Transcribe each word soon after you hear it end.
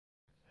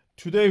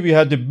Today we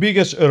had the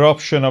biggest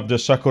eruption of the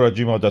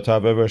Sakurajima that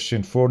I've ever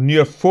seen. For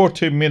near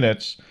 40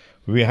 minutes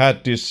we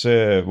had this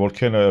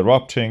volcano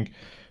erupting.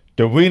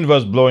 The wind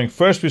was blowing.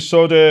 First we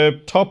saw the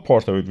top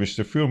part of it, which is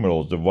the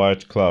fumaroles, the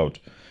white cloud.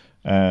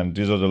 And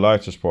these are the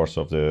lightest parts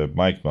of the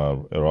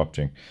magma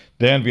erupting.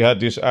 Then we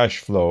had this ash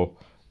flow,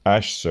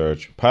 ash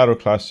surge,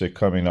 pyroclastic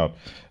coming up.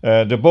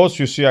 The boats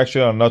you see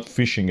actually are not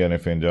fishing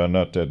anything. They are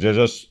not. They're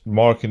just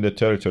marking the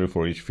territory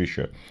for each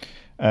fisher.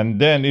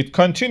 And then it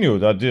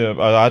continued.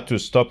 I had to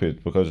stop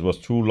it because it was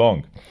too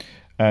long.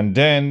 And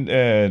then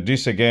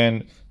this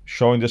again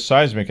showing the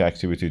seismic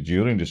activity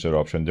during this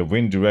eruption. The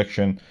wind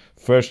direction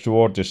first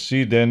toward the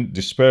sea, then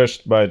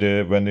dispersed by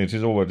when it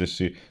is over the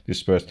sea,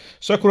 dispersed.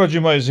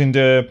 Sakurajima is in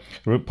the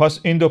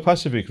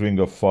Indo-Pacific ring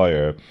of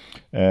fire,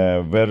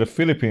 where the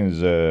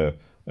Philippines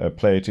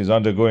plate is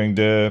undergoing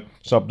the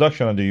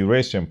subduction on the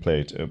Eurasian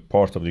plate,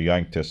 part of the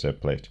Yangtze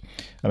plate.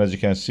 And as you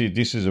can see,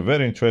 this is a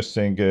very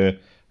interesting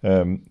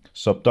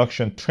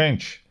subduction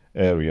trench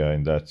area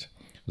in that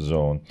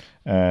zone,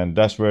 and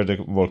that's where the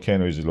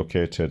volcano is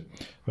located.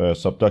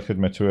 Subducted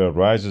material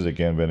rises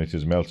again when it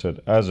is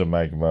melted as a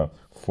magma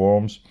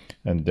forms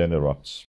and then erupts.